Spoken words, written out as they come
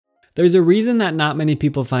There's a reason that not many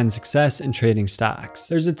people find success in trading stocks.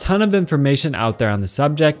 There's a ton of information out there on the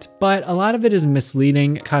subject, but a lot of it is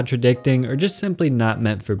misleading, contradicting, or just simply not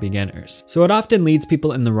meant for beginners. So it often leads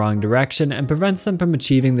people in the wrong direction and prevents them from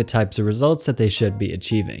achieving the types of results that they should be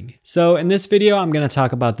achieving. So in this video, I'm going to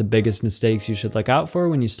talk about the biggest mistakes you should look out for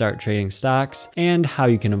when you start trading stocks and how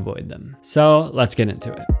you can avoid them. So let's get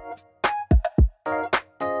into it.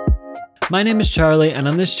 My name is Charlie, and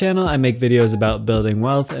on this channel I make videos about building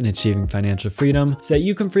wealth and achieving financial freedom so that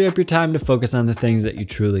you can free up your time to focus on the things that you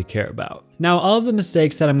truly care about. Now, all of the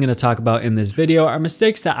mistakes that I'm going to talk about in this video are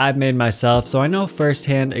mistakes that I've made myself, so I know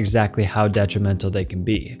firsthand exactly how detrimental they can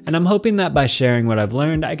be. And I'm hoping that by sharing what I've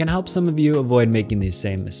learned, I can help some of you avoid making these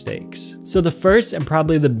same mistakes. So the first and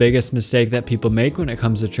probably the biggest mistake that people make when it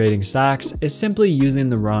comes to trading stocks is simply using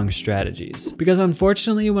the wrong strategies. Because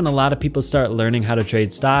unfortunately, when a lot of people start learning how to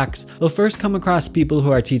trade stocks, they'll first come across people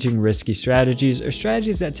who are teaching risky strategies or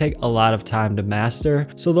strategies that take a lot of time to master,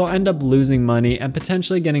 so they'll end up losing money and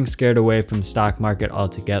potentially getting scared away from the stock market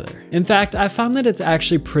altogether. In fact, I found that it's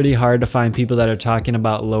actually pretty hard to find people that are talking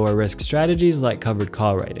about lower risk strategies like covered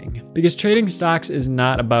call writing. Because trading stocks is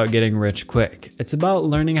not about getting rich quick. It's about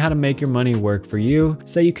learning how to make your money work for you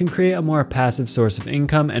so that you can create a more passive source of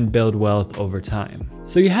income and build wealth over time.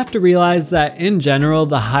 So you have to realize that in general,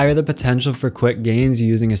 the higher the potential for quick gains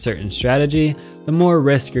using a certain strategy, the more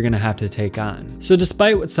risk you're going to have to take on. So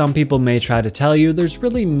despite what some people may try to tell you, there's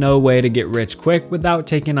really no way to get rich quick without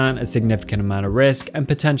taking on a significant amount of risk and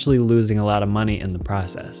potentially losing a lot of money in the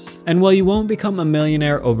process. And while you won't become a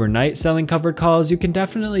millionaire overnight selling covered calls, you can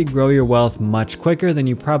definitely grow your wealth much quicker than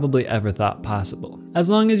you probably ever thought possible. As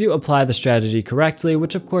long as you apply the strategy correctly,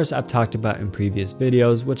 which of course I've talked about in previous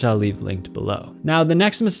videos, which I'll leave linked below. Now, the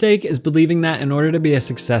next mistake is believing that in order to be a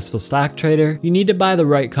successful stock trader, you need to buy the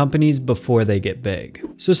right companies before they get big.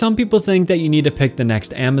 So some people think that you need to pick the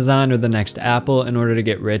next Amazon or the next Apple in order to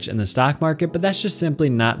get rich in the stock market, but that's just simply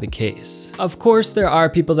not the case. Of course, there are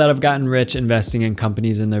people that have gotten rich investing in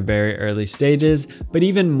companies in their very early stages, but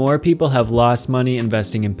even more people have lost money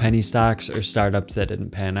investing in penny stocks or startups that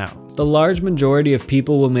didn't pan out. The large majority of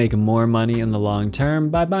people will make more money in the long term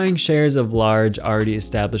by buying shares of large, already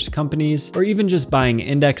established companies, or even just buying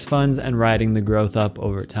index funds and riding the growth up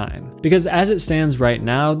over time. Because as it stands right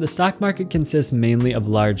now, the stock market consists mainly of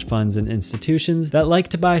large funds and institutions that like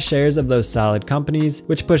to buy shares of those solid companies,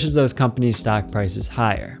 which pushes those companies' stock prices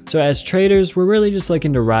higher. So as traders, we're really just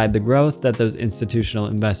looking to ride the growth that those institutional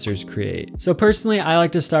investors create. So personally, I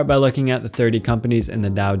like to start by looking at the 30 companies in the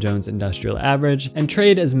Dow Jones Industrial Average and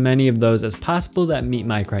trade as many of those as possible that meet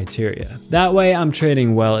my criteria. That way, I'm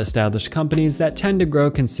trading well-established companies that tend to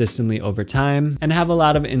grow consistently over time and have a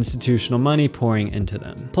lot of institutional money pouring into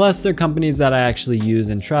them. Plus, they're companies that I actually use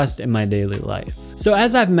and trust in my daily life. So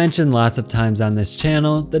as I've mentioned lots of times on this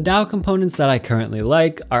channel, the Dow components that I currently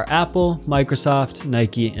like are Apple, Microsoft,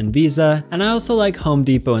 Nike, and Visa, and I also like Home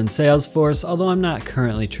Depot and Salesforce, although I'm not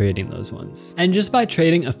currently trading those ones. And just by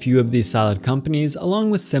trading a few of these solid companies,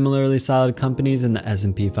 along with similarly solid companies in the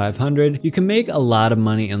S&P 500, you can make a lot of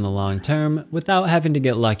money in the long term without having to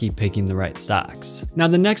get lucky picking the right stocks. Now,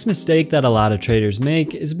 the next mistake that a lot of traders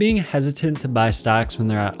make is being hesitant to buy stocks when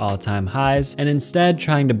they're at all-time highs and instead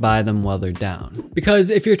trying to buy them while they're down. Because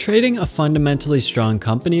if you're trading a fundamentally strong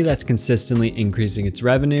company that's consistently increasing its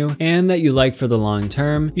revenue and that you like for the long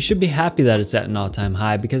term, you should be happy that it's at an all-time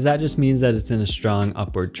high because that just means that it's in a strong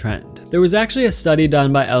upward trend. There was actually a study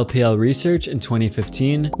done by LPL Research in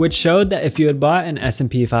 2015 which showed that if you had bought an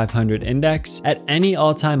S&P 500 index at any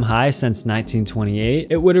all-time high since 1928,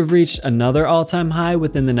 it would have reached another all-time high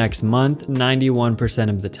within the next month 91%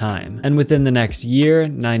 of the time, and within the next year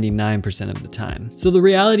 99% of the time. So the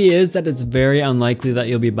reality is that it's very unlikely that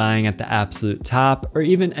you'll be buying at the absolute top or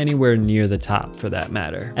even anywhere near the top for that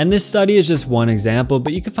matter. And this study is just one example,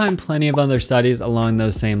 but you can find plenty of other studies along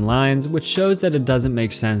those same lines which shows that it doesn't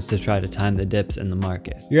make sense to try to time the dips in the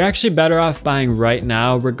market. You're actually better off buying right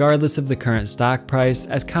now regardless of the current stock price,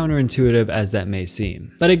 as counterintuitive as that may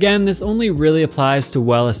seem. But again, this only really applies to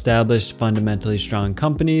well-established, fundamentally strong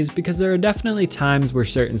companies because there are definitely times where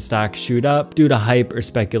certain stocks shoot up due to hype or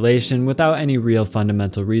speculation without any real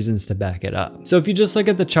fundamental reasons to back it up. So if you just look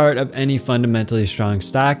at the chart of any fundamentally strong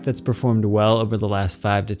stock that's performed well over the last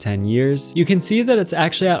 5 to 10 years, you can see that it's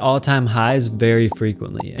actually at all-time highs very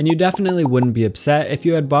frequently, and you definitely wouldn't be upset if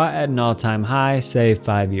you had bought at an all-time high, say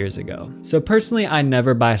 5 years ago. So personally, I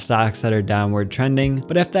never buy stocks that are downward trending,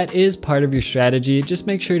 but if that is part of your your strategy, just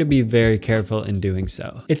make sure to be very careful in doing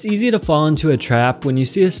so. It's easy to fall into a trap when you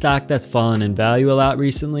see a stock that's fallen in value a lot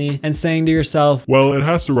recently and saying to yourself, well, it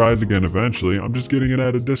has to rise again eventually, I'm just getting it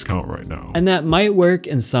at a discount right now. And that might work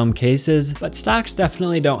in some cases, but stocks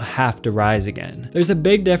definitely don't have to rise again. There's a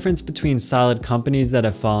big difference between solid companies that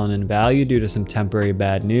have fallen in value due to some temporary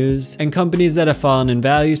bad news and companies that have fallen in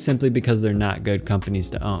value simply because they're not good companies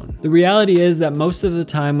to own. The reality is that most of the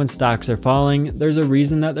time when stocks are falling, there's a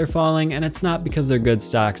reason that they're falling, and it's not because they're good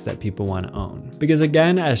stocks that people want to own. Because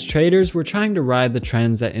again, as traders, we're trying to ride the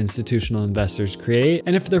trends that institutional investors create,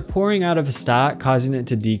 and if they're pouring out of a stock causing it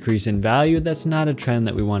to decrease in value, that's not a trend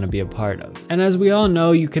that we want to be a part of. And as we all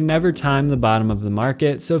know, you can never time the bottom of the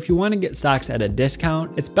market, so if you want to get stocks at a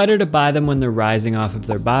discount, it's better to buy them when they're rising off of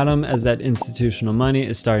their bottom, as that institutional money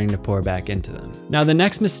is starting to pour back into them. Now, the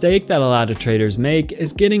next mistake that a lot of traders make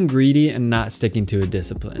is getting greedy and not sticking to a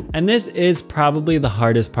discipline. And this is probably the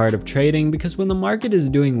hardest part of trading, because when the market is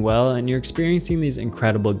doing well and you're experiencing these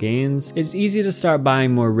incredible gains, it's easy to start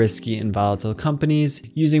buying more risky and volatile companies,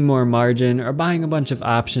 using more margin, or buying a bunch of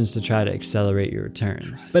options to try to accelerate your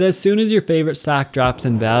returns. But as soon as your favorite stock drops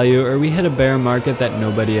in value, or we hit a bear market that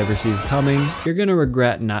nobody ever sees coming, you're gonna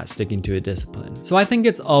regret not sticking to a discipline. So I think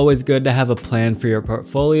it's always good to have a plan for your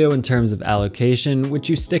portfolio in terms of allocation, which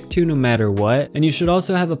you stick to no matter what, and you should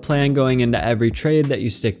also have a plan going into every trade that you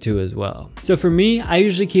stick to as well. So for me, I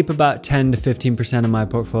usually keep about 10 to 15% of my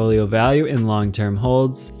portfolio value in long-term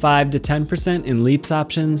holds, 5 to 10% in leaps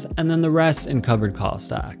options, and then the rest in covered call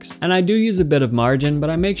stocks. And I do use a bit of margin, but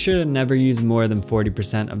I make sure to never use more than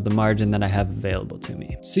 40% of the margin that I have available to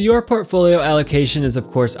me. So your portfolio allocation is of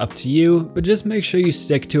course up to you, but just make sure you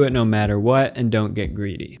stick to it no matter what and don't get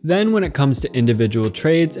greedy. Then when it comes to individual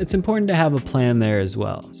trades, it's important to have a plan there as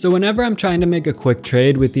well. So whenever I'm trying to make a quick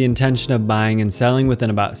trade with the intention of buying and selling within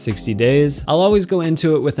about 60 days, I'll always go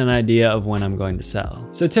into it with an idea of when I'm going to sell.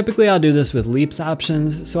 So typically I'll do this with leaps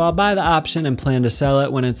options, so I'll buy the option and plan to sell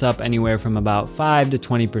it when it's up anywhere from about 5 to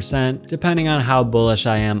 20%, depending on how bullish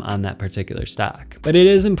I am on that particular stock. But it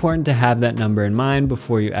is important to have that number in mind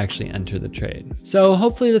before you actually enter the trade. So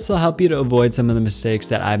hopefully this will help you to avoid some of the mistakes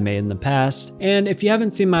that I've made in the past. And if you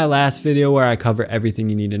haven't seen my last video where I cover everything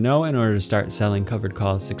you need to know in order to start selling covered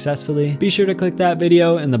calls successfully, be sure to click that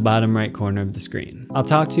video in the bottom right corner of the screen. I'll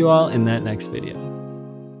talk to you all in that next video.